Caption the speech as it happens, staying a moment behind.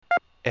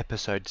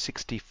Episode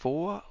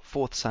 64,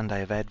 Fourth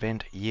Sunday of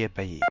Advent, Year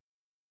B.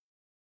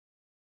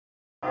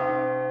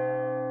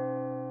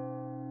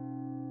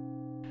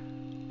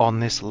 On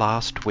this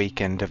last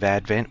weekend of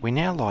Advent, we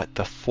now light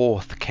the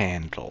fourth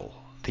candle,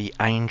 the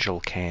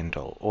angel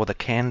candle, or the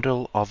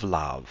candle of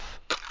love.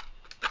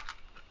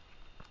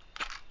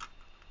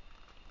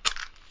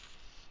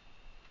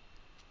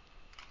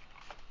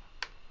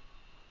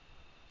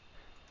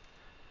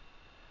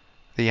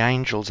 The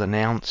angels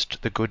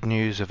announced the good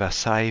news of a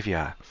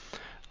Saviour.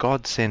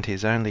 God sent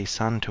his only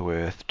Son to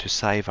earth to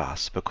save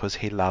us because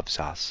he loves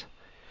us.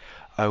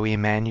 O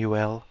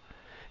Emmanuel,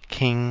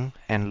 King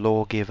and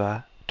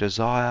Lawgiver,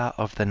 Desire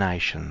of the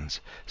nations,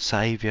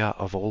 Saviour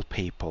of all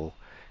people,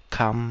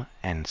 come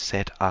and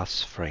set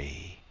us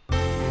free.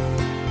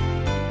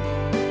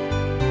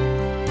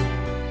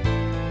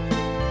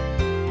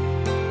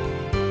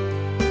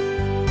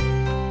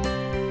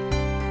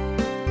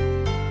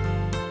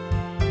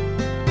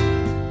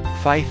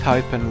 Faith,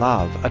 Hope and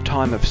Love, a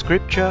time of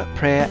scripture,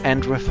 prayer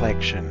and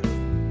reflection.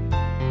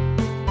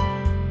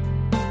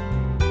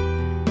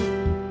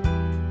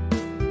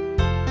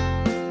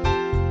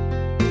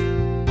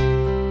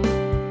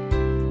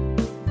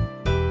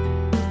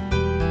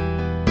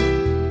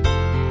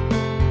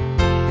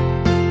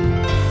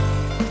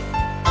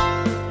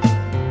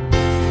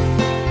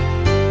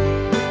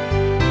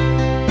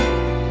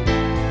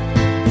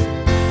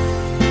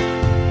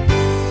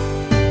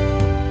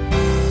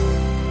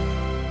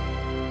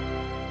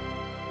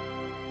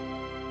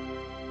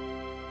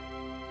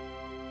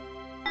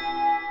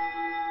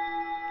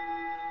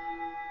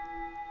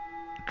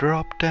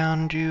 Drop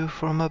down dew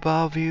from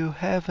above, you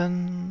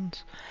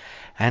heavens,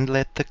 and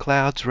let the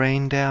clouds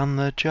rain down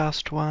the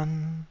just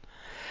one.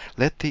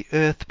 Let the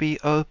earth be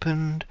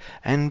opened,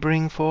 and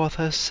bring forth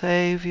a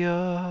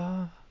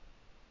Saviour.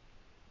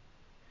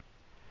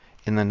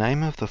 In the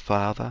name of the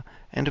Father,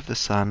 and of the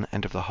Son,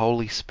 and of the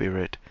Holy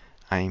Spirit.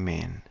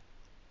 Amen.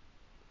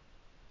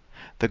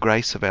 The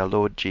grace of our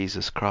Lord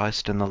Jesus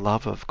Christ, and the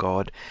love of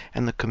God,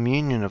 and the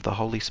communion of the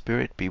Holy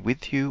Spirit be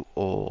with you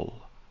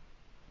all.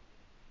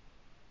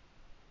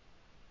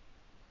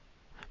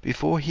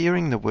 Before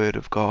hearing the word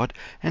of God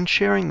and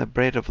sharing the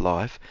bread of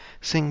life,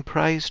 sing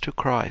praise to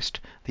Christ,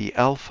 the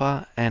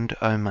Alpha and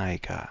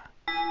Omega.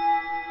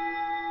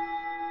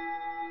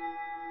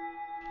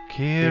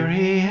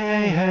 Kyrie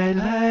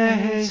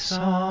eleison,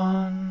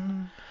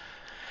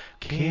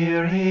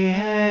 Kyrie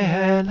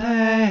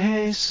eleison,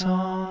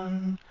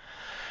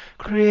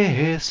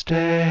 Christe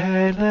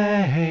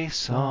eleison,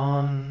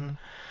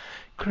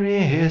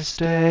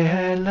 Christe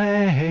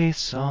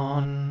eleison.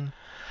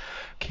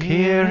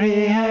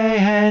 Kyrie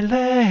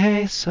eleison,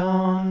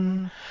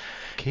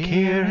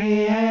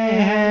 Kyrie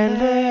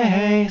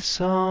eleison.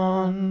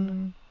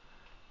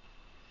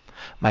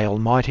 May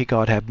Almighty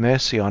God have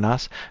mercy on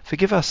us,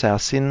 forgive us our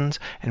sins,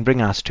 and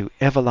bring us to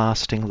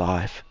everlasting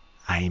life.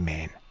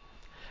 Amen.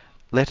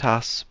 Let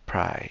us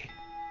pray.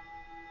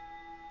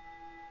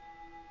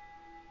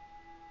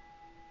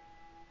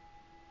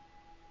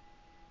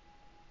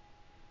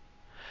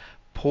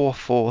 Pour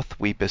forth,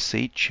 we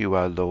beseech you,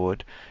 O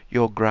Lord,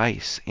 your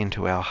grace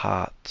into our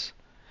hearts,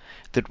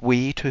 that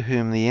we, to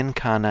whom the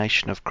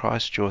incarnation of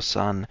Christ your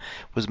Son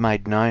was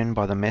made known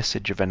by the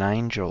message of an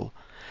angel,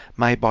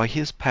 may by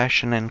his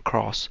passion and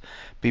cross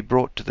be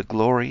brought to the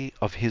glory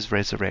of his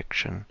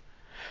resurrection,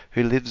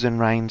 who lives and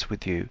reigns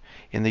with you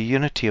in the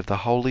unity of the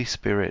Holy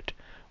Spirit,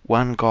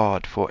 one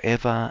God, for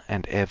ever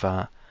and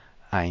ever.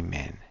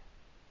 Amen.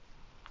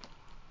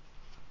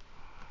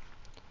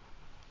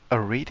 A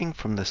reading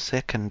from the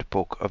second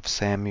book of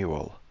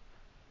Samuel,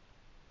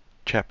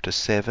 chapter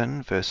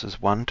 7,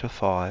 verses 1 to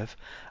 5,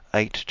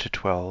 8 to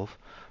 12,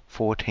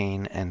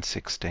 14 and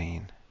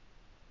 16.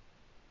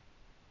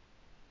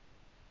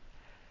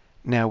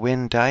 Now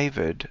when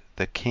David,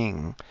 the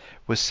king,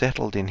 was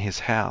settled in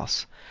his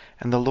house,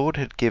 and the Lord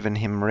had given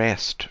him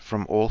rest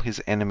from all his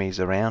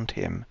enemies around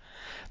him,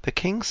 the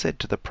king said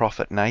to the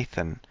prophet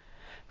Nathan,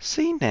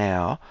 "See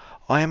now,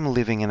 I am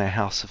living in a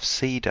house of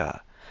cedar,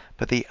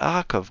 but the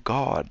ark of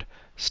God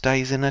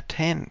stays in a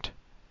tent."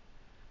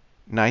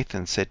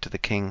 Nathan said to the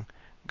king,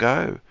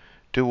 "Go,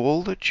 do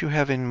all that you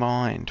have in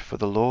mind, for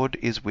the Lord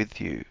is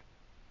with you."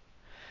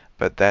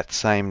 But that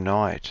same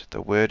night the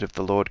word of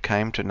the Lord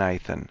came to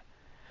Nathan,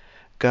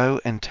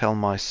 "Go and tell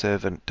my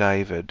servant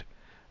David,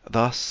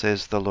 thus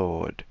says the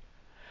Lord,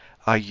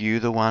 are you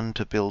the one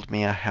to build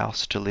me a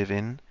house to live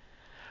in?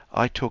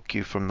 I took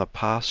you from the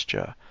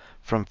pasture,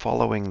 from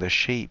following the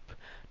sheep,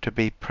 to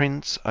be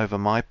prince over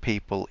my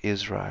people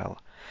Israel,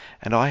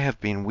 and I have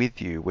been with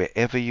you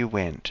wherever you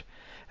went,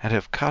 and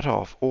have cut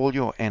off all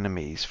your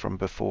enemies from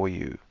before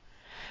you.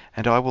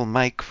 And I will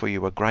make for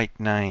you a great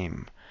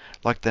name,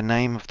 like the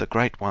name of the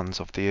great ones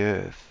of the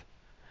earth.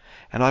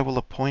 And I will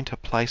appoint a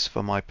place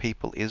for my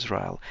people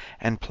Israel,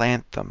 and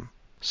plant them,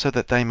 so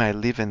that they may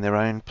live in their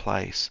own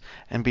place,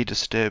 and be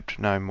disturbed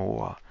no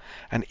more,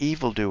 and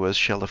evildoers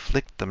shall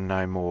afflict them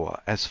no more,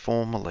 as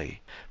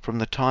formerly, from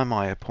the time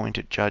I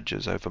appointed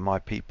judges over my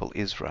people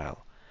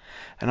Israel.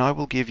 And I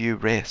will give you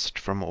rest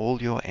from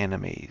all your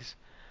enemies.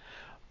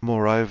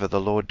 Moreover,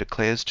 the Lord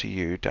declares to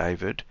you,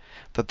 David,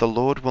 that the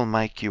Lord will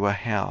make you a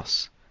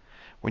house.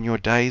 When your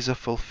days are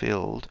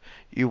fulfilled,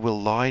 you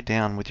will lie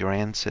down with your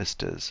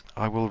ancestors.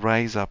 I will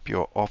raise up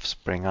your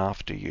offspring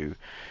after you,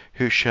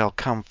 who shall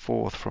come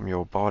forth from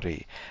your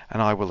body,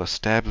 and I will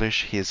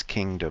establish his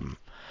kingdom.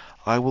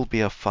 I will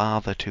be a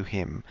father to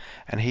him,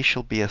 and he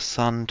shall be a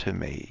son to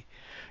me.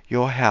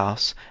 Your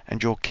house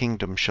and your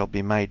kingdom shall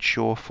be made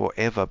sure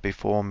forever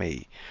before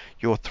me.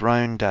 Your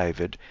throne,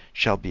 David,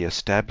 shall be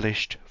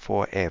established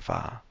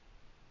forever.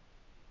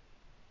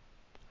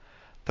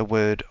 The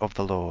word of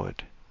the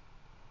Lord.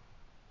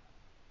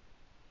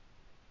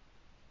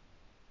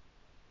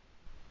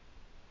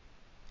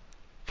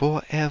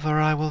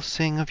 Forever I will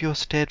sing of your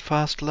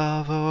steadfast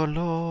love, O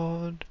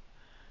Lord.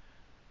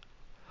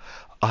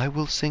 I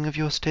will sing of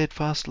your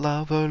steadfast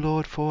love, O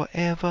Lord,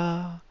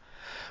 forever.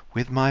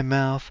 With my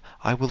mouth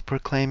I will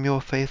proclaim your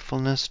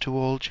faithfulness to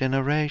all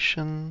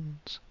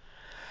generations.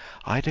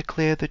 I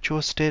declare that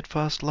your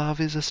steadfast love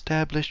is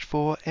established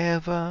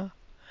forever.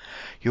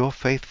 Your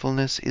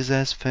faithfulness is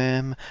as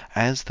firm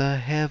as the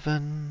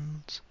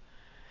heavens.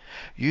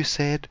 You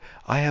said,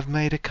 I have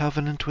made a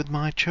covenant with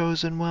my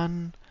chosen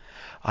one.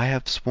 I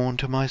have sworn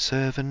to my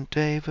servant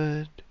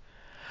David.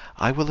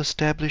 I will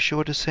establish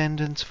your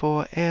descendants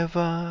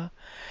forever,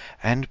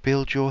 and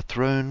build your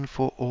throne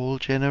for all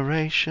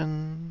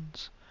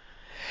generations.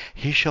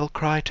 He shall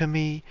cry to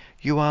me,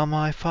 You are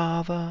my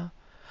Father,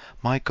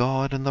 my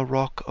God and the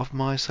rock of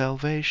my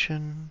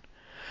salvation.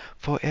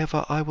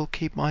 Forever I will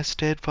keep my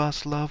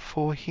steadfast love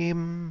for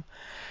him,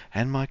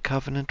 and my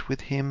covenant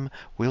with him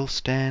will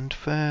stand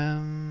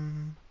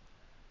firm.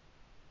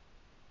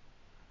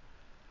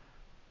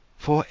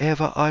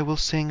 Forever I will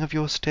sing of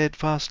your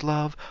steadfast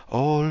love,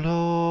 O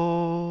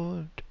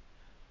Lord.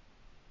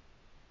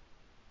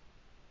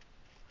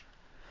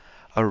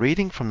 A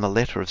reading from the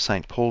letter of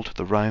St. Paul to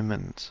the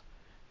Romans,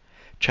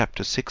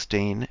 chapter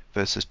 16,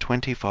 verses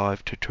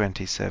 25 to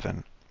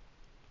 27.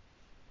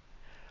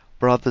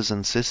 Brothers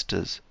and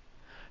sisters,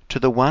 to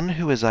the one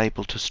who is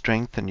able to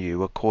strengthen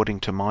you according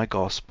to my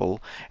gospel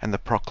and the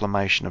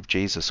proclamation of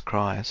Jesus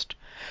Christ,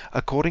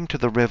 according to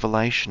the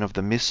revelation of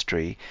the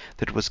mystery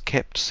that was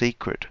kept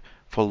secret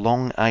for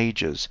long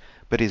ages,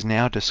 but is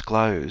now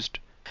disclosed,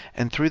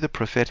 and through the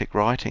prophetic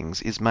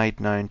writings is made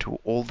known to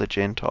all the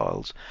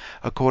Gentiles,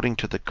 according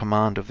to the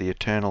command of the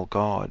eternal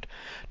God,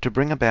 to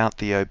bring about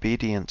the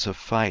obedience of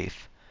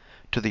faith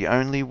to the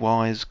only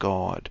wise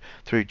God,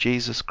 through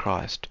Jesus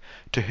Christ,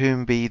 to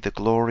whom be the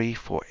glory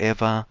for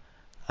ever.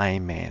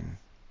 Amen.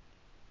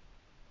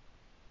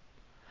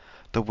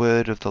 The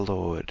word of the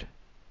Lord.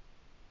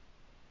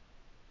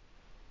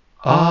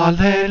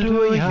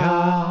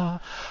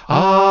 Alleluia,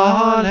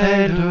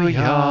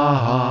 Alleluia,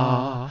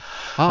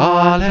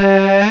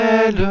 Alleluia.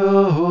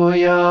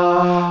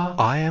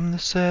 I am the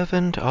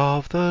servant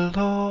of the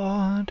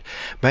Lord.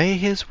 May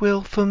his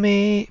will for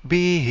me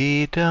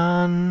be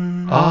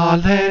done.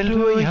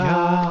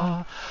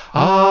 Alleluia,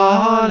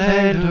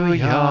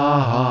 Alleluia,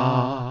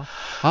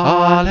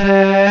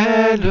 Alleluia.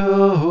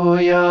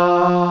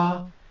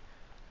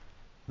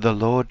 The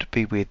Lord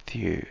be with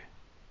you.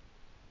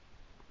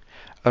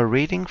 A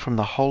reading from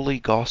the Holy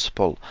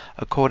Gospel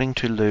according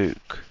to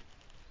Luke.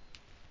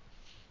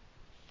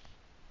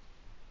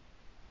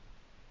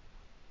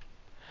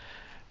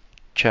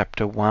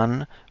 Chapter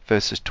 1,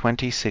 verses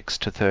 26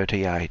 to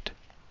 38.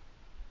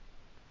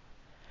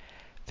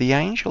 The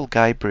angel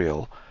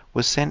Gabriel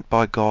was sent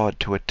by God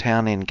to a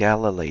town in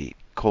Galilee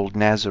called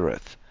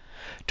Nazareth,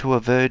 to a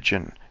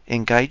virgin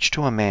engaged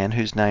to a man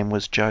whose name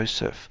was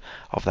Joseph,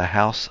 of the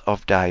house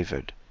of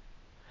David.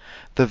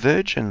 The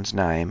virgin's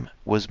name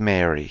was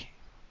Mary.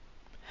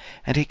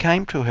 And he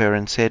came to her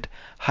and said,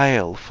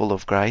 Hail, full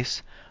of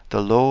grace,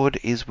 the Lord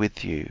is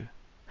with you.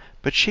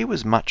 But she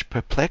was much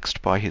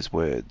perplexed by his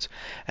words,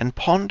 and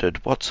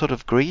pondered what sort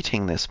of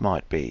greeting this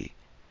might be.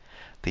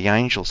 The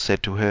angel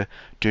said to her,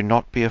 Do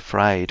not be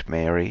afraid,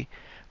 Mary,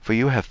 for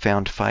you have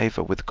found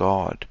favour with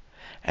God.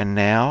 And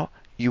now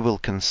you will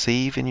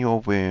conceive in your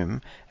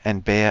womb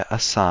and bear a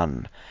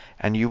son,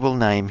 and you will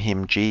name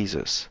him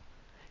Jesus.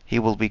 He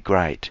will be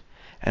great,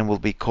 and will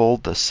be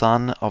called the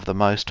Son of the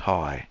Most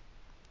High.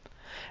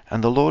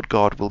 And the Lord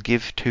God will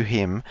give to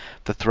him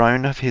the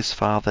throne of his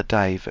father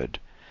David.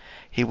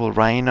 He will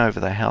reign over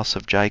the house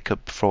of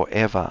Jacob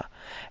forever,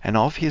 and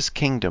of his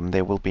kingdom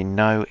there will be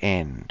no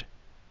end.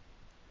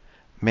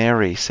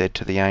 Mary said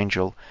to the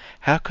angel,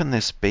 How can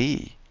this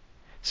be,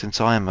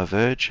 since I am a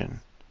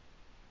virgin?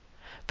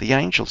 The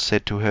angel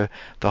said to her,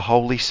 The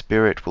Holy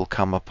Spirit will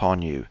come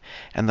upon you,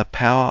 and the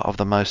power of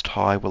the Most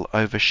High will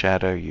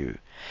overshadow you.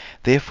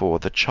 Therefore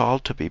the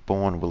child to be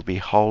born will be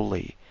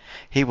holy.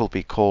 He will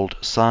be called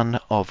Son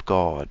of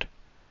God.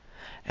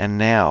 And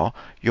now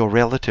your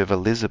relative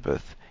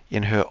Elizabeth,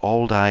 in her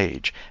old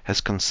age,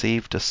 has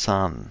conceived a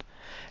son,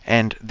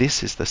 and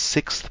this is the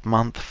 6th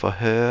month for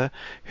her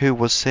who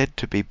was said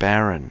to be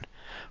barren,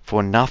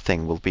 for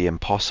nothing will be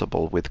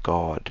impossible with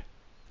God.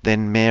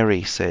 Then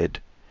Mary said,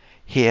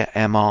 Here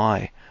am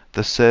I,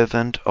 the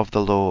servant of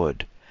the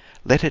Lord.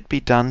 Let it be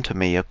done to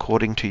me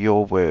according to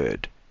your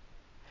word.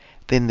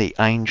 Then the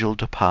angel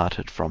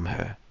departed from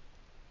her.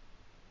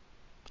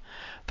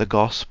 The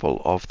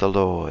Gospel of the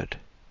Lord.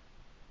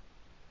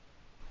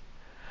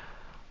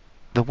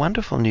 The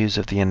wonderful news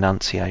of the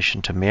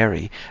Annunciation to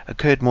Mary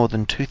occurred more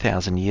than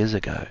 2,000 years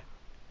ago.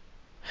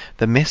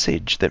 The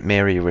message that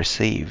Mary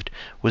received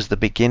was the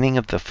beginning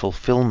of the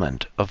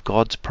fulfillment of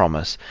God's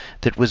promise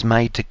that was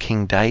made to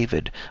King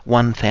David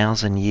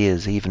 1,000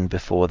 years even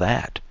before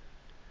that.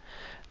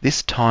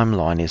 This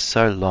timeline is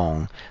so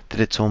long that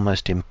it's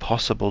almost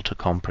impossible to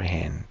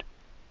comprehend.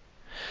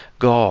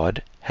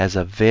 God has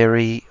a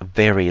very,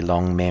 very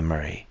long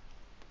memory.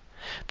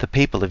 The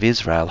people of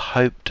Israel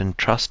hoped and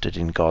trusted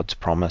in God's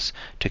promise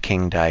to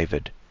King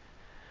David.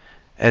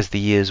 As the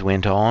years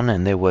went on,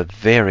 and there were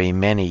very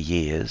many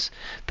years,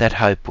 that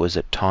hope was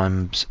at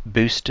times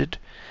boosted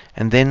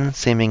and then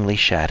seemingly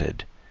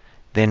shattered,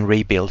 then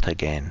rebuilt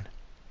again.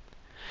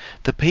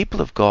 The people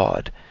of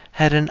God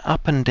had an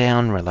up and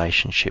down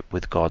relationship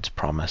with God's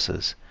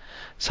promises.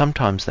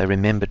 Sometimes they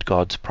remembered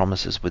God's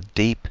promises with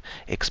deep,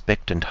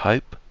 expectant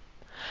hope.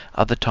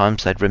 Other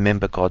times they'd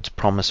remember God's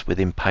promise with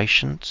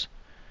impatience,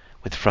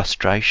 with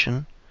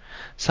frustration,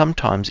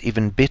 sometimes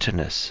even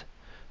bitterness,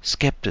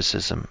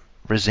 skepticism,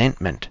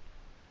 resentment.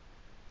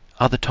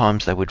 Other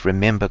times they would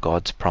remember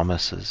God's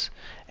promises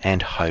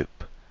and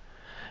hope.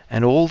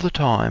 And all the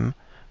time,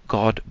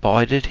 God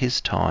bided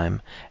his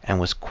time and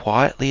was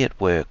quietly at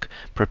work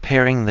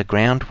preparing the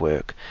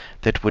groundwork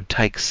that would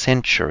take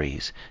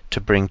centuries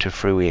to bring to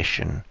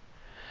fruition.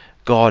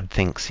 God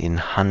thinks in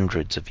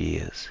hundreds of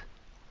years.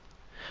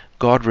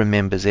 God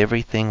remembers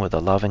everything with a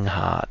loving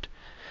heart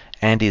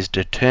and is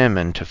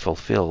determined to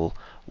fulfill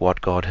what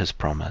God has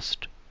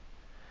promised.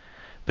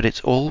 But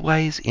it's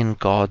always in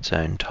God's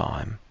own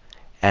time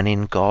and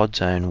in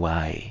God's own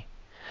way,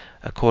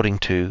 according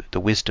to the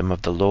wisdom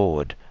of the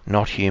Lord,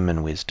 not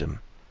human wisdom.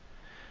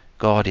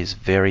 God is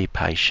very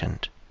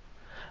patient,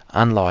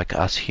 unlike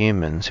us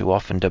humans who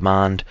often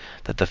demand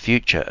that the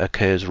future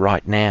occurs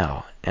right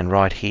now and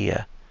right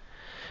here.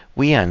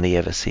 We only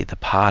ever see the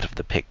part of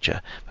the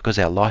picture because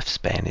our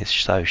lifespan is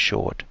so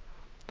short.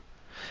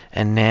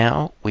 And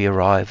now we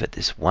arrive at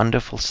this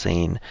wonderful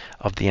scene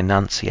of the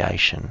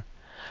Annunciation.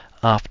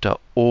 After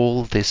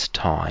all this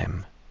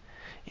time,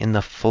 in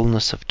the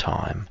fullness of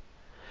time,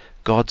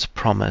 God's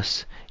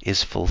promise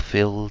is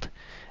fulfilled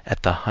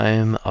at the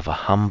home of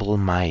a humble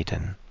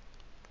maiden.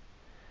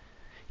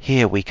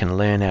 Here we can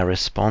learn our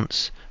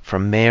response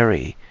from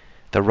Mary,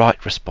 the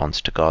right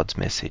response to God's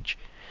message.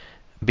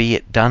 Be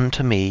it done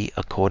to me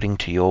according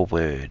to your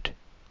word.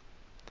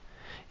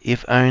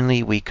 If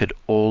only we could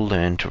all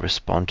learn to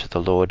respond to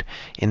the Lord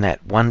in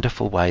that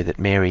wonderful way that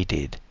Mary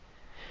did.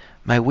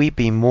 May we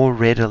be more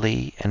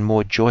readily and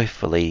more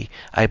joyfully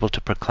able to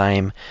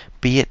proclaim,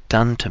 be it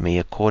done to me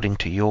according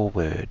to your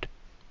word.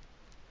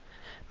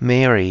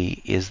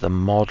 Mary is the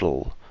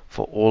model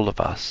for all of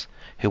us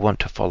who want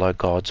to follow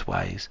God's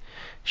ways.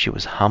 She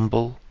was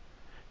humble.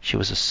 She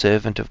was a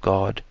servant of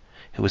God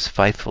who was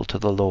faithful to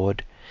the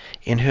Lord.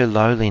 In her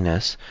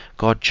lowliness,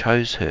 God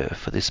chose her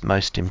for this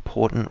most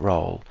important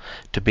role,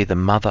 to be the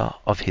mother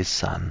of his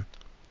Son.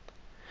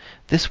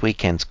 This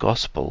weekend's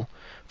Gospel,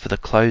 for the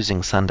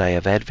closing Sunday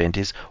of Advent,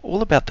 is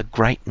all about the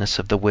greatness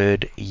of the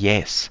word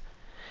yes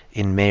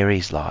in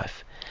Mary's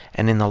life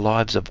and in the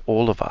lives of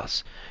all of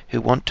us who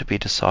want to be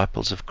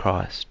disciples of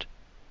Christ.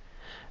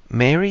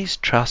 Mary's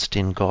trust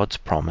in God's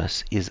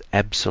promise is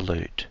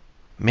absolute.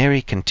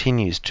 Mary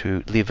continues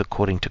to live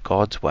according to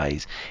God's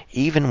ways,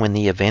 even when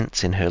the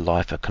events in her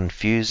life are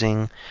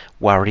confusing,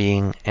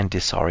 worrying, and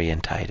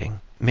disorientating.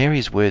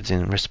 Mary's words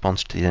in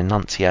response to the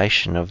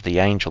Annunciation of the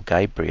angel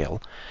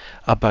Gabriel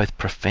are both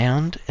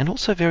profound and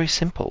also very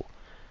simple.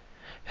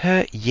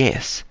 Her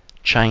yes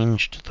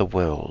changed the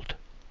world.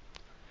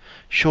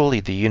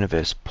 Surely the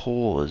universe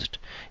paused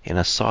in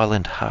a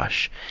silent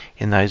hush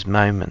in those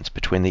moments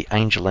between the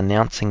angel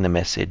announcing the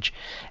message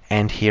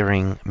and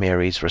hearing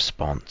Mary's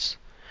response.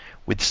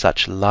 With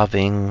such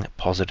loving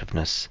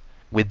positiveness.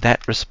 With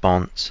that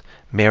response,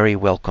 Mary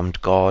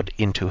welcomed God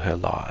into her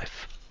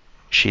life.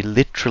 She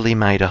literally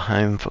made a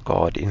home for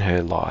God in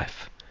her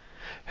life.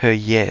 Her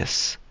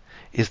yes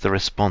is the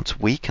response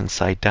we can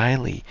say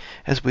daily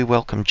as we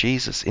welcome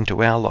Jesus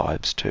into our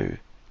lives too.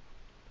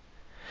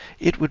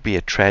 It would be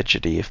a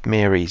tragedy if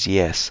Mary's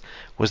yes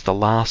was the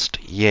last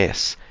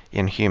yes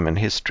in human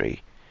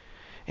history.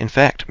 In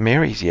fact,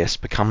 Mary's yes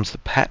becomes the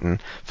pattern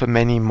for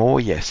many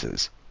more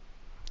yeses.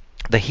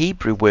 The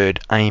Hebrew word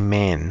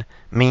amen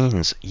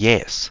means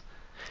yes.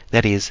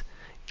 That is,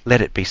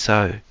 let it be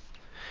so.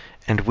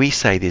 And we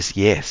say this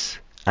yes,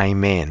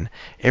 amen,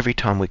 every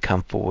time we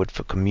come forward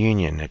for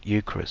communion at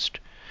Eucharist.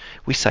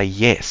 We say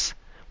yes,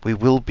 we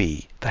will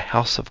be the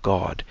house of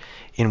God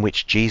in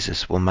which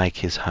Jesus will make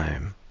his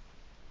home.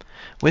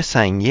 We're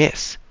saying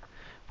yes,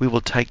 we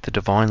will take the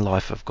divine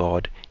life of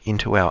God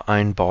into our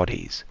own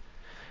bodies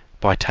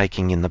by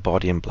taking in the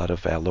body and blood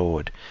of our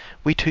Lord.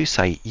 We too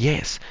say,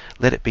 yes,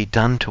 let it be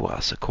done to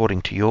us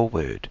according to your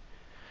word.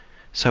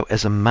 So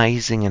as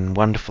amazing and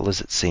wonderful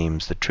as it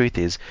seems, the truth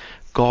is,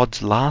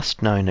 God's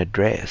last known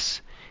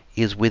address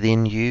is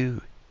within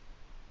you.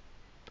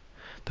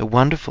 The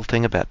wonderful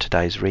thing about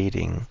today's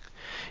reading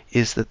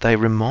is that they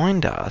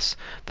remind us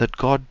that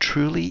God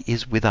truly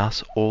is with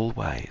us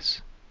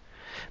always.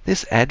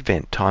 This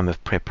Advent time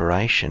of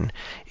preparation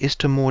is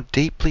to more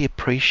deeply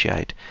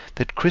appreciate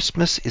that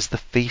Christmas is the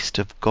feast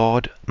of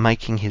God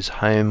making his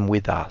home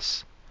with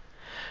us.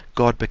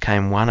 God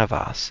became one of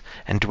us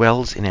and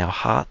dwells in our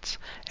hearts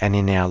and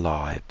in our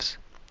lives.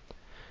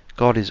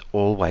 God is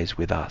always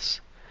with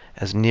us,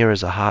 as near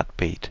as a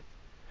heartbeat,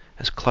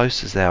 as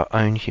close as our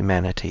own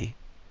humanity.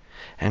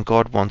 And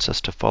God wants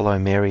us to follow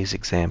Mary's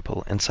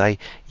example and say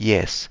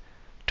yes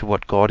to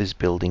what God is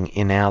building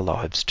in our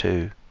lives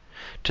too.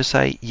 To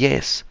say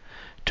yes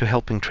to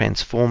helping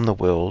transform the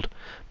world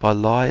by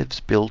lives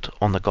built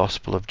on the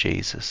gospel of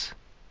Jesus.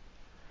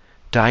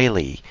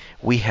 Daily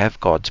we have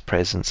God's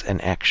presence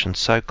and action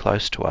so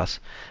close to us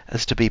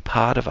as to be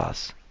part of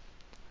us.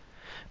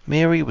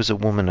 Mary was a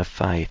woman of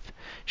faith.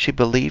 She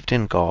believed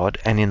in God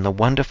and in the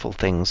wonderful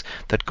things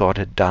that God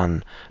had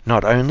done,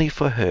 not only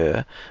for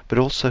her, but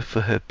also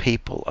for her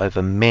people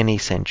over many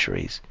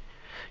centuries.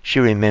 She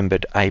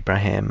remembered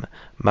Abraham,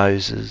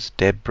 Moses,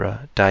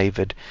 Deborah,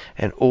 David,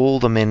 and all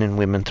the men and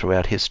women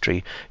throughout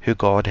history who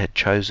God had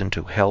chosen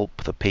to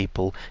help the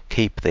people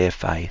keep their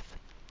faith.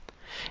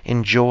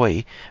 In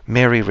joy,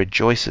 Mary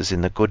rejoices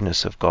in the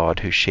goodness of God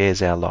who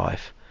shares our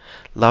life.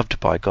 Loved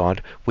by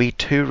God, we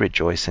too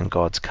rejoice in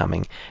God's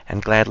coming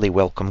and gladly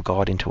welcome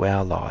God into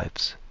our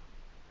lives.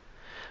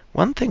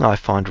 One thing I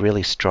find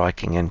really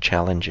striking and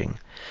challenging,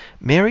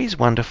 Mary's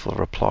wonderful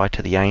reply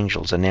to the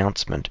angel's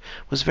announcement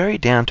was very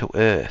down to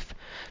earth.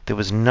 There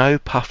was no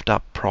puffed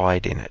up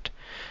pride in it.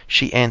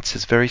 She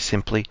answers very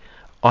simply,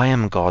 I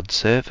am God's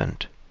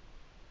servant.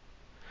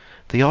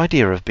 The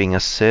idea of being a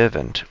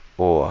servant,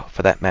 or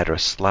for that matter a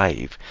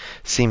slave,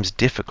 seems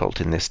difficult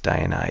in this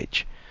day and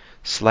age.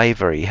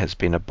 Slavery has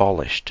been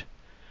abolished,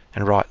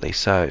 and rightly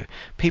so.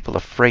 People are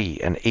free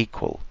and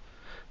equal.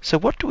 So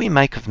what do we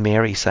make of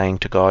Mary saying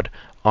to God,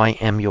 I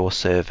am your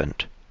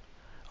servant.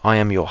 I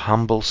am your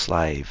humble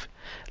slave.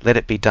 Let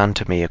it be done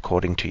to me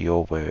according to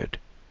your word.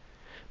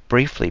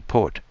 Briefly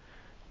put,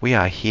 we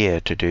are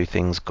here to do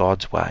things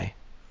God's way,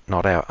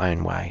 not our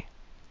own way.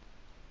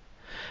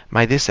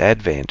 May this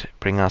Advent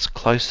bring us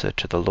closer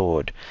to the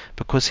Lord,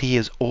 because he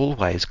is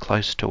always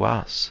close to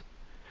us.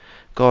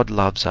 God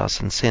loves us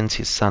and sends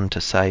his Son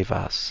to save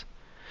us.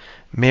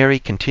 Mary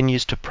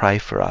continues to pray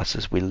for us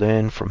as we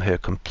learn from her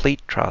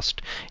complete trust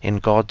in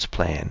God's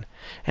plan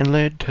and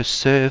learn to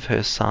serve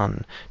her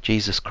Son,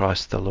 Jesus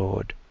Christ the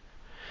Lord.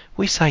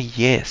 We say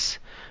yes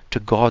to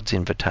God's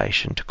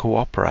invitation to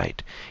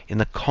cooperate in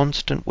the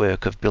constant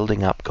work of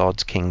building up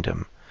God's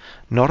kingdom,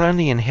 not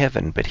only in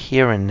heaven but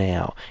here and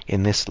now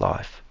in this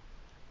life.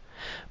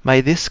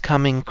 May this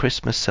coming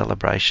Christmas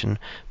celebration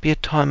be a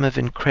time of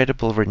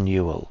incredible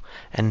renewal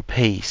and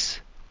peace,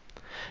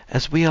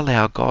 as we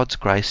allow God's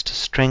grace to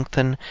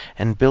strengthen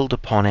and build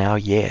upon our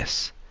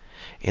yes,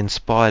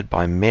 inspired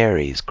by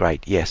Mary's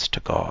great yes to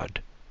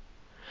God.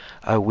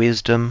 O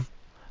wisdom,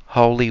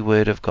 holy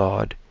word of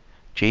God,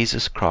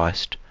 Jesus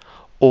Christ,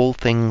 all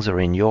things are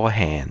in your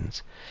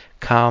hands.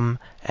 Come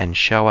and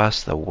show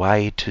us the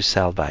way to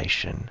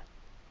salvation.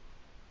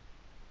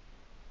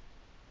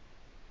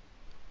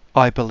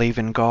 I believe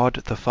in God,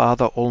 the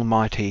Father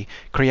Almighty,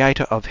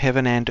 creator of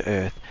heaven and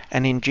earth,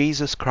 and in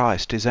Jesus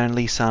Christ, his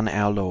only Son,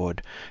 our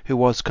Lord, who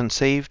was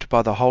conceived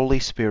by the Holy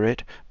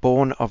Spirit,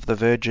 born of the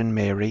Virgin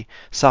Mary,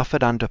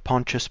 suffered under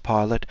Pontius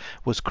Pilate,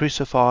 was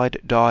crucified,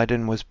 died,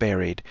 and was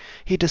buried.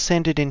 He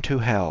descended into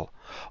hell.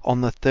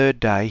 On the third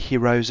day he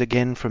rose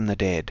again from the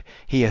dead.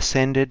 He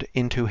ascended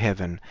into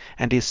heaven,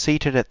 and is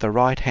seated at the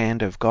right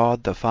hand of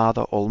God the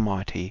Father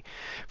Almighty.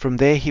 From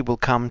there he will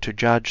come to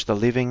judge the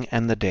living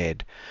and the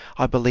dead.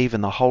 I believe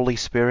in the Holy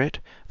Spirit,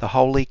 the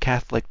Holy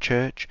Catholic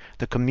Church,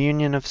 the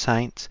communion of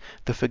saints,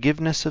 the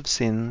forgiveness of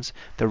sins,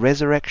 the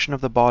resurrection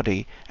of the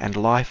body, and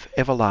life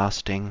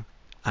everlasting.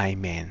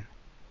 Amen.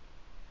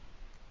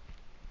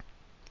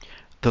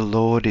 The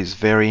Lord is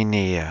very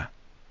near.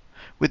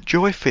 With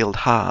joy-filled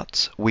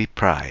hearts we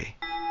pray.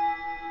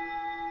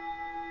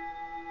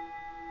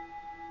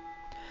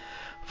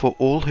 For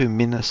all who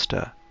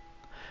minister,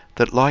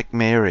 that like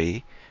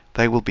Mary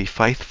they will be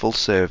faithful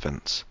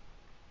servants.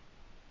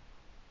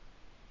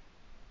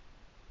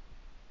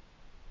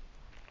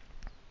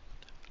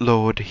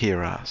 Lord,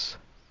 hear us.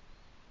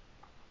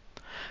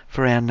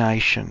 For our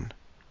nation,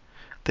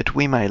 that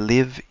we may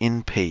live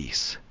in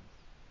peace.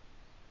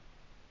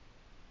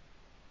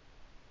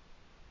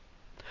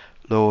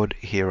 Lord,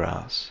 hear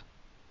us.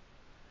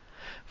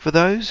 For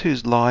those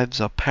whose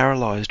lives are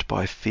paralyzed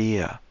by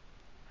fear,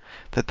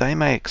 that they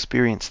may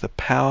experience the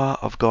power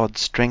of God's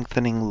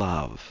strengthening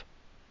love.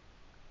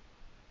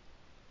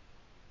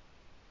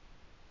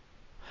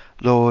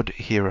 Lord,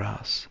 hear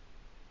us.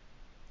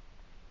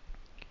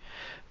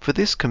 For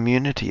this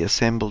community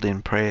assembled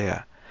in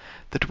prayer,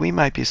 that we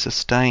may be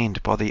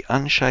sustained by the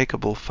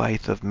unshakable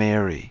faith of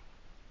Mary.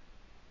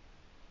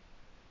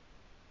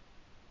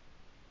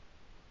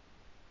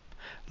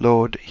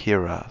 Lord,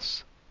 hear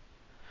us.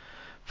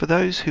 For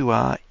those who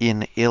are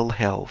in ill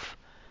health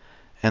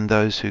and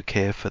those who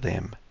care for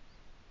them.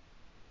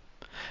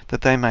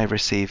 that they may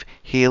receive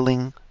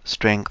healing,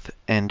 strength,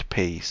 and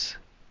peace.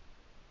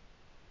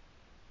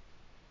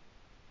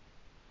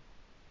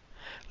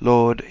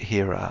 Lord,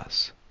 hear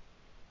us.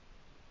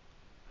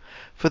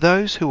 For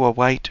those who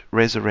await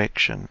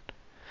resurrection,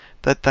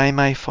 that they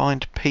may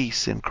find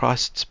peace in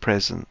Christ's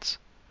presence,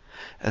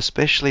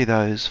 especially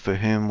those for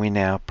whom we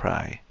now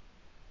pray.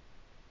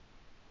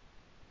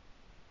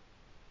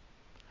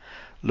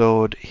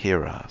 Lord,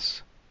 hear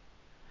us.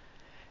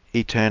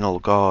 Eternal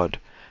God,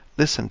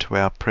 listen to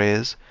our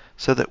prayers,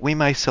 so that we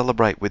may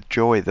celebrate with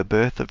joy the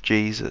birth of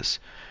Jesus,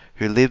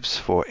 who lives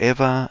for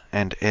ever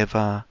and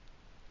ever.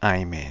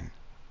 Amen.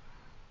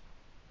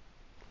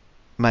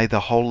 May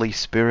the Holy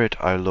Spirit,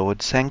 O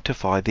Lord,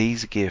 sanctify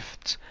these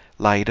gifts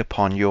laid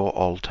upon your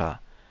altar,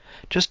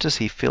 just as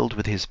he filled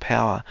with his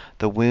power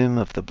the womb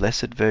of the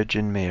Blessed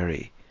Virgin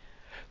Mary.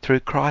 Through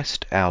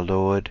Christ our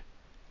Lord.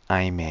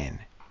 Amen.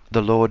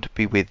 The Lord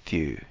be with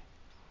you.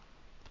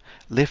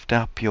 Lift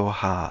up your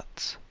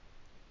hearts.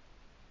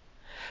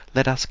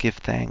 Let us give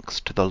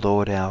thanks to the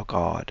Lord our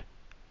God.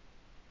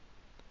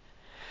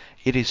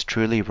 It is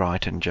truly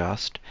right and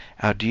just,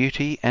 our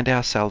duty and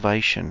our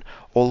salvation,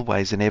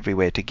 always and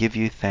everywhere to give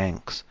you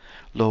thanks,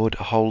 Lord,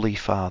 Holy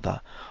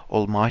Father,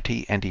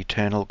 Almighty and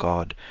eternal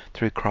God,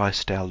 through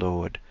Christ our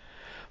Lord.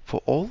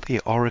 For all the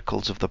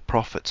oracles of the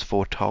prophets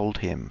foretold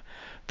him.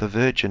 The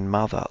Virgin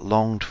Mother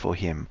longed for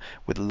him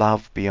with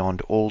love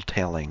beyond all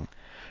telling.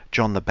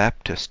 John the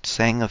Baptist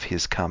sang of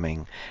his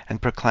coming,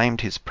 and proclaimed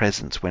his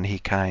presence when he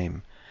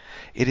came.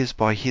 It is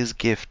by his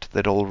gift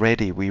that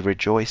already we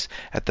rejoice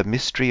at the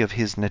mystery of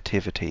his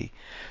nativity,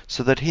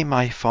 so that he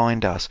may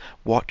find us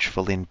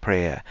watchful in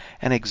prayer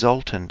and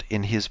exultant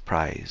in his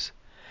praise.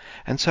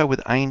 And so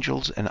with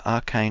angels and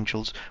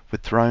archangels,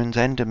 with thrones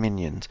and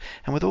dominions,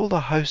 and with all the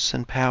hosts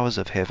and powers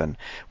of heaven,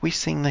 we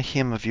sing the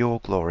hymn of your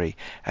glory,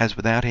 as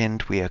without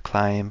end we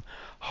acclaim,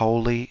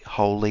 Holy,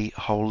 holy,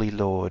 holy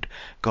Lord,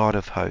 God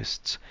of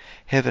hosts.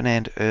 Heaven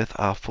and earth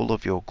are full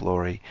of your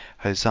glory.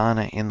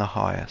 Hosanna in the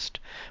highest.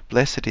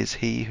 Blessed is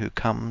he who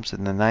comes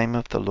in the name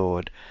of the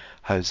Lord.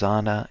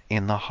 Hosanna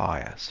in the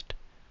highest.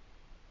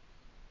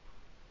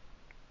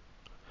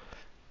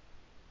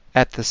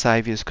 At the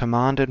Saviour's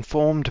command, and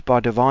formed by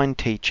divine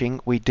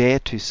teaching, we dare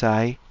to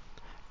say,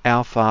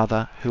 Our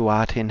Father, who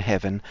art in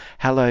heaven,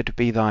 hallowed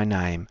be thy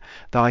name.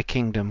 Thy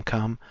kingdom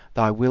come,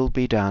 thy will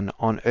be done,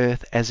 on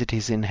earth as it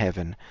is in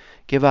heaven.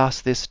 Give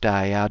us this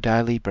day our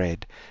daily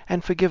bread,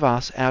 and forgive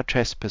us our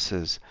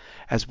trespasses,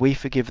 as we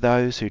forgive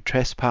those who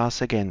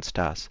trespass against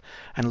us.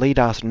 And lead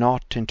us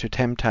not into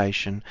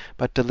temptation,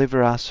 but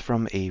deliver us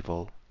from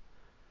evil.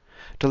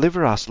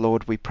 Deliver us,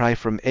 Lord, we pray,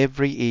 from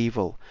every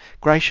evil.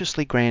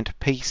 Graciously grant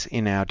peace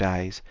in our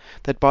days,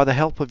 that by the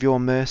help of your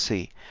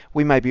mercy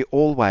we may be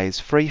always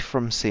free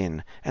from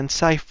sin and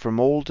safe from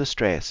all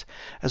distress,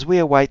 as we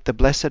await the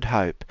blessed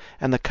hope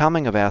and the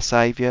coming of our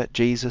Saviour,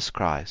 Jesus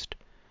Christ.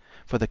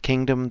 For the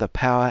kingdom, the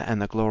power, and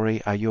the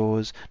glory are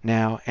yours,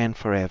 now and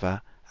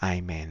forever.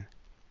 Amen.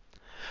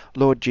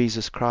 Lord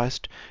Jesus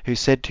Christ, who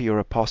said to your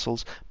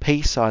apostles,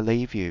 Peace I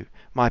leave you,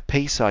 my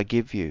peace I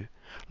give you,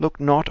 look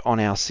not on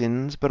our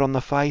sins, but on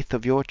the faith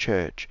of your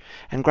church,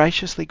 and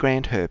graciously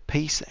grant her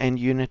peace and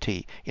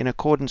unity in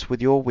accordance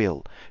with your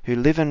will, who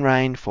live and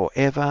reign for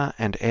ever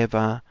and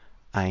ever.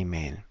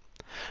 Amen.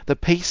 The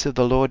peace of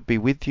the Lord be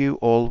with you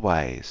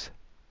always.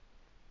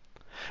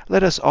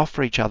 Let us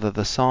offer each other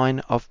the sign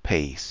of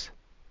peace.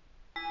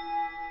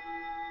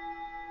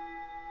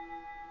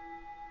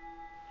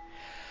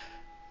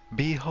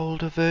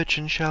 Behold, a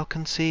virgin shall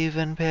conceive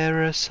and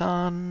bear a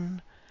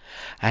son,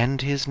 and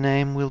his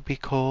name will be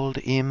called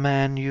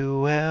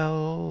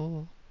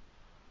Emmanuel.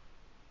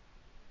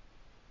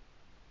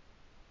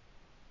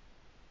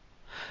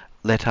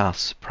 Let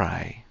us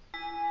pray.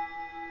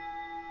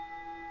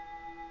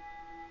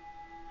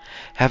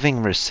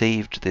 Having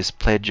received this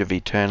pledge of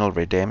eternal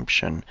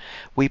redemption,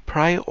 we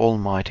pray,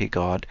 Almighty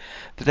God,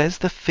 that as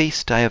the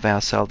feast day of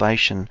our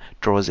salvation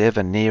draws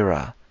ever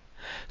nearer,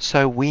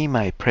 so we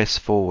may press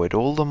forward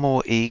all the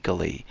more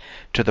eagerly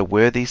to the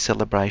worthy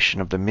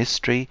celebration of the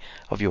mystery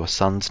of your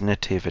Son's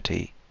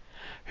nativity,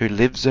 who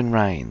lives and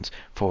reigns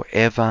for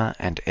ever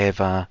and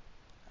ever.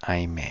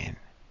 Amen.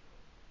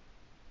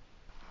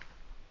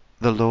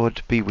 The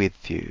Lord be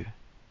with you.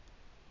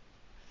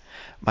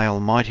 May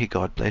Almighty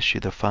God bless you,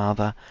 the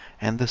Father,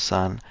 and the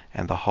Son,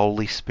 and the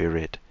Holy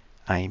Spirit.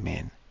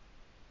 Amen.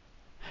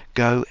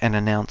 Go and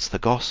announce the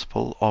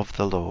gospel of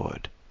the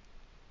Lord.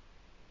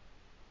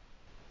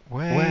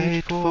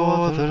 Wait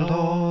for the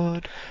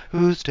Lord,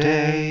 whose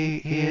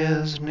day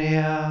is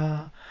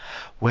near.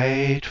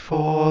 Wait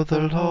for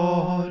the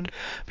Lord,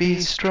 be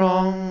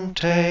strong,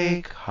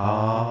 take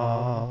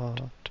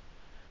heart.